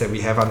athletes that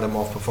we have under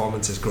Morph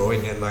Performance is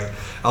growing, and like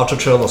Ultra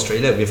Trail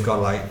Australia, we've got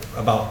like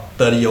about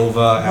 30 over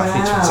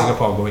athletes from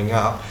Singapore going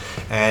up,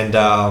 and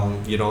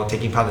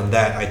taking part in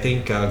that. I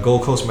think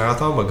Gold Coast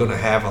Marathon, we're going to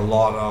have a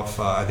lot of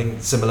I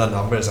think similar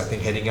numbers, I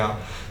think, heading up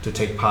to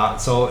take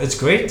part. So it's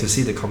great to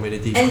see the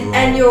community grow.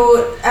 And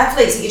your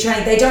athletes that you're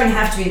training, they don't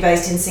have to be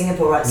based in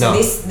Singapore, right? So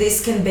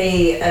this can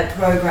be a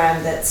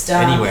program that's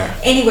done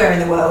anywhere in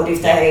the world.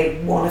 If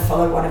they want to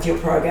follow one of your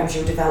programs,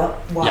 you'll develop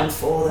one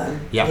for them.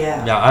 I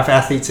have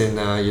athletes in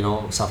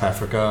South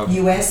Africa,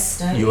 US,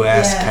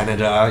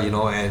 Canada,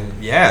 and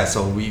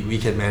so we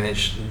can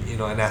manage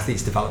an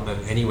athlete's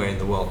development anywhere in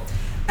the world.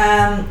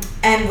 And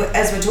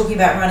as we're talking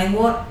about running,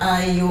 what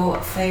are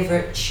your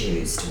favorite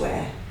shoes to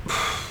wear?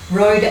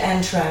 Road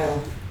and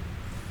trail.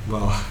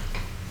 Well,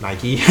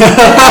 Nike.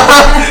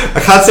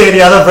 I can't say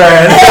any other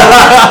brand.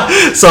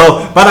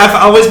 But I've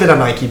always been a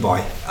Nike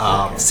boy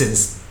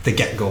since the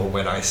get-go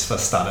when I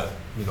first started,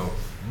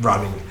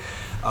 running,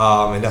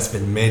 and that's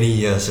been many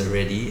years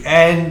already.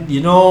 And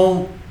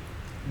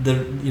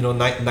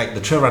the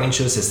trail running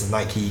shoes is the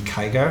Nike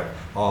Kiger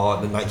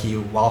or the Nike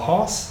Wild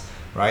Horse,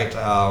 right?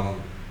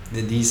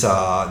 These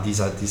are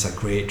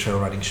great trail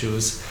running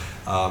shoes.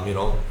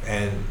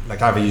 And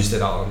like I've used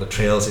it out on the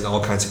trails in all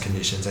kinds of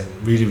conditions, and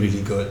really,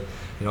 really good.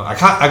 I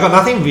got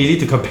nothing really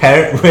to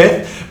compare it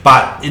with,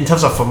 but in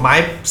terms of for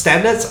my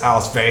standards, I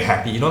was very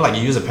happy. Like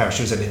you use a pair of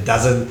shoes and it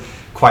doesn't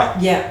quite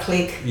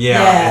click.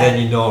 And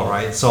then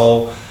right.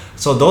 So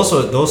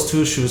those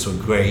two shoes were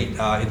great.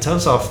 In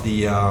terms of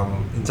the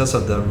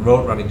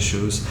road running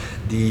shoes,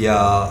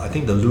 I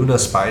think the Lunar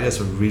Spiders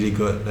were really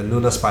good. The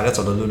Lunar Spiders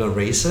or the Lunar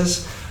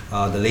Racers.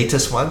 The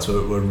latest ones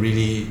were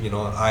really,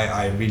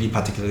 I really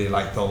particularly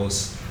like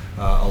those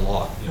a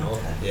lot,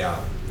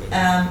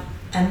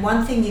 And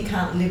one thing you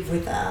can't live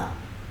without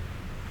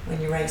when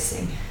you're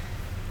racing?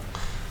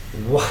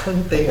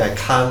 One thing I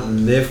can't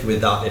live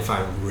without if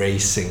I'm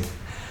racing.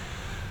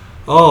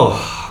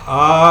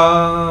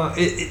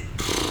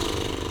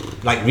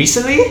 Like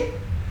recently?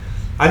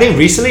 I think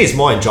recently it's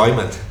more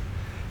enjoyment.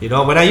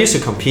 When I used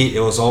to compete,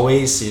 it was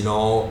always,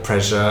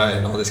 pressure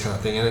and all this kind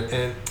of thing.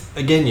 And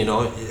again,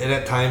 at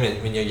that time,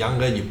 and when you're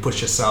younger, you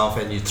push yourself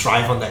and you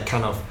thrive on that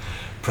kind of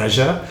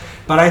pressure.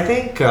 But I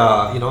think,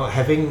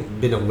 having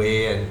been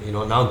away and,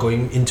 now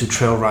going into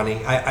trail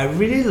running, I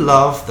really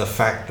love the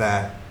fact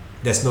that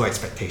there's no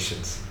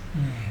expectations.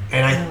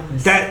 And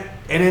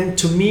then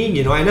to me,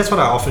 and that's what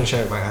I often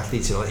share with my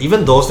athletes,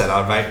 even those that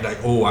are like, I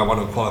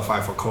want to qualify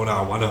for Kona,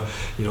 I want to,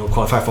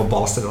 qualify for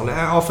Boston, all that,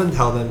 I often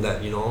tell them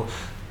that, you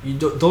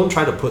don't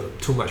try to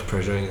put too much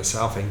pressure on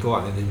yourself and go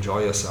out and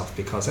enjoy yourself,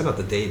 because at the end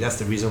of the day, that's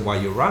the reason why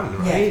you run,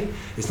 right?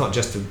 It's not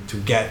just to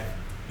get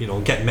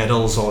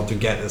medals or to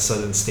get a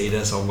certain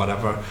status or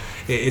whatever.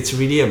 It's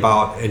really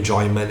about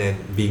enjoyment and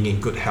being in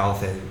good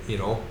health, and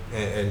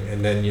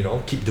and then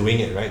keep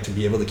doing it, right? To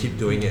be able to keep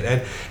doing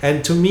it.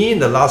 And to me, in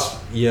the last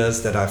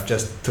years that I've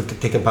just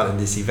taken part in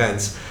these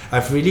events,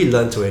 I've really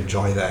learned to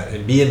enjoy that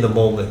and be in the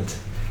moment.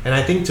 And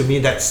I think to me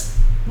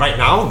right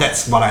now,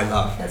 that's what I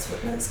love. That's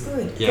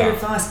good. Yeah. Good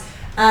advice.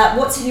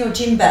 What's in your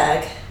gym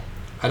bag?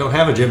 I don't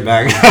have a gym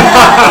bag.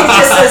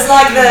 It's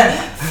like the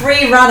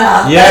free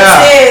runner. Yeah.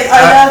 That's it.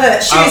 I love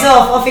it. Shoes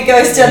off he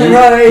goes down the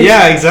road.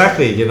 Yeah,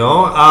 exactly.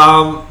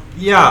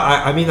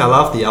 I mean, I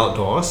love the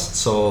outdoors,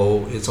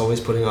 so it's always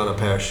putting on a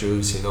pair of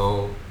shoes. I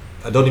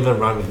don't even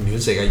run with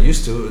music. I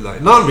used to,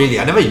 not really.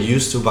 I never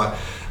used to, but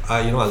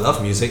I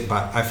love music.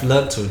 But I've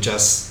learned to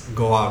just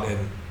go out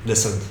and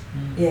listen.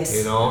 Yes.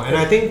 And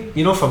I think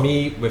for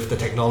me, with the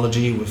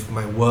technology, with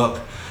my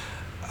work,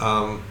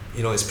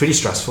 it's pretty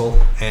stressful,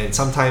 and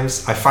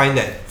sometimes I find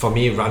that for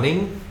me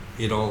running,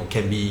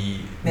 can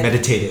be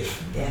meditative.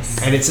 Yes.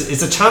 And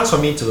it's a chance for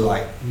me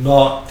to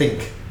not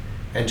think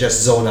and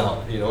just zone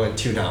out, and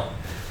tune out.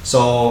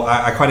 So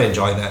I quite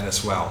enjoy that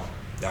as well.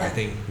 I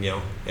think,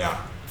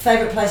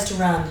 Favorite place to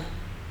run?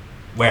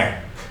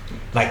 Where?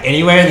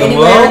 Anywhere in the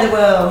world? Anywhere in the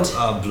world.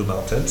 Blue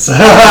Mountains. So,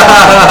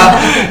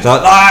 again,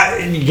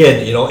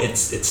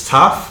 it's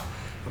tough.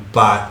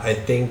 But I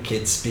think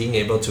it's being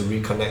able to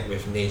reconnect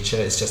with nature.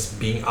 It's just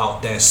being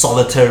out there,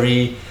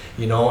 solitary,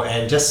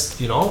 and just,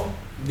 I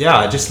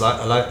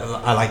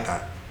like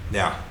that.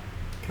 Yeah.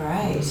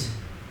 Great.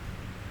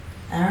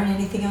 Aaron,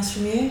 anything else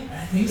from you?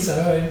 I think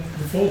so.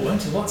 We've all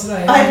learnt a lot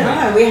today. I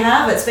know, we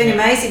have. It's been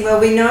amazing. Well,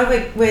 we know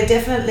we're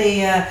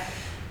definitely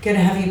going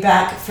to have you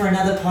back for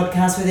another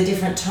podcast with a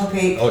different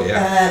topic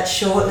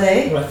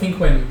shortly. Well, I think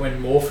when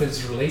Morph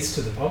is released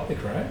to the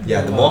public, right?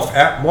 Yeah, the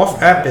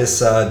Morph app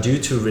is due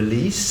to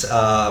release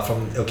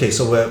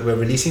so we're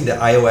releasing the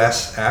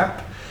iOS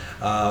app.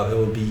 It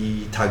will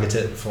be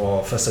targeted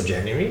for 1st of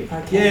January.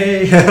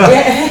 Okay.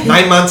 Yay!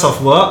 9 months of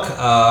work.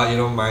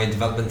 My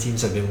development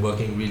teams have been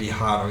working really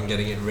hard on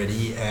getting it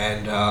ready,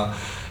 and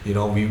we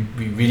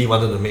really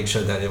wanted to make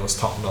sure that it was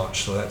top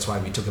notch. So that's why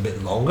we took a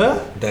bit longer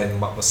than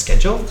what was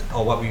scheduled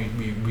or what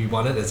we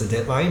wanted as a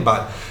deadline.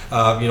 But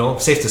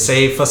safe to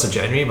say, 1st of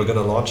January we're going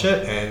to launch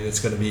it, and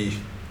it's going to be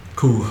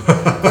cool.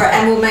 Right,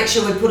 and we'll make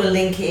sure we put a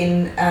link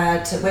in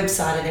to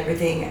website and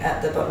everything at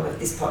the bottom of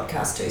this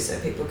podcast too, so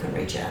people can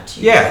reach out to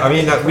you. Yeah, I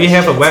mean, we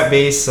have a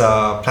web-based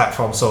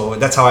platform, so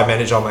that's how I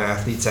manage all my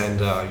athletes.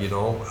 And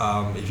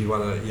if you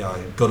want to,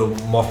 go to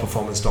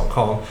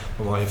morphperformance.com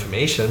for more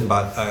information.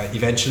 But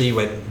eventually,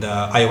 when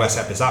the iOS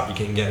app is up, you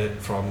can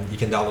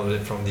download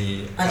it from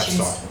the App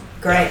Store.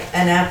 Great,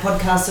 and our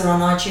podcasts are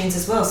on iTunes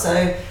as well,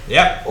 so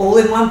all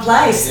in one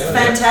place.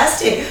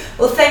 Fantastic.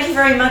 Well, thank you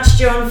very much,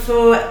 John,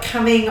 for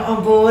coming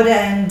on board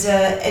and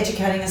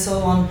educating us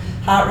all on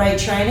heart rate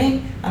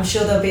training. I'm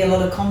sure there'll be a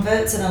lot of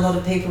converts and a lot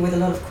of people with a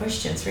lot of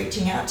questions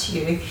reaching out to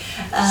you.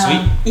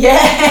 Sweet.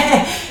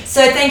 Yeah.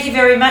 So thank you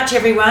very much,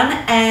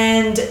 everyone,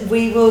 and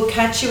we will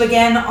catch you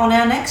again on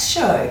our next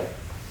show.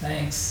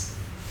 Thanks.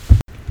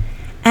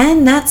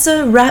 And that's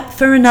a wrap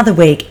for another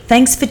week.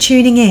 Thanks for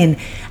tuning in.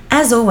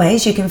 As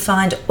always, you can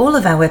find all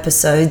of our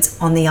episodes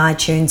on the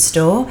iTunes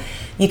Store.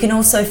 You can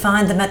also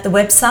find them at the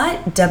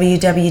website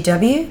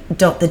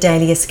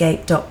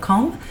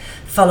www.thedailyescape.com.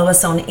 Follow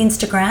us on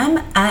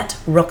Instagram at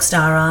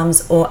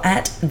RockstarArms or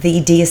at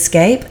The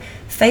D-Escape,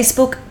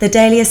 Facebook, The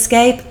Daily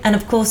Escape, and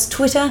of course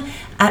Twitter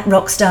at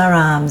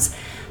RockstarArms.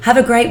 Have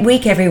a great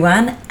week,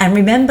 everyone, and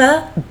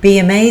remember, be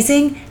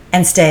amazing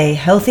and stay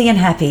healthy and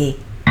happy.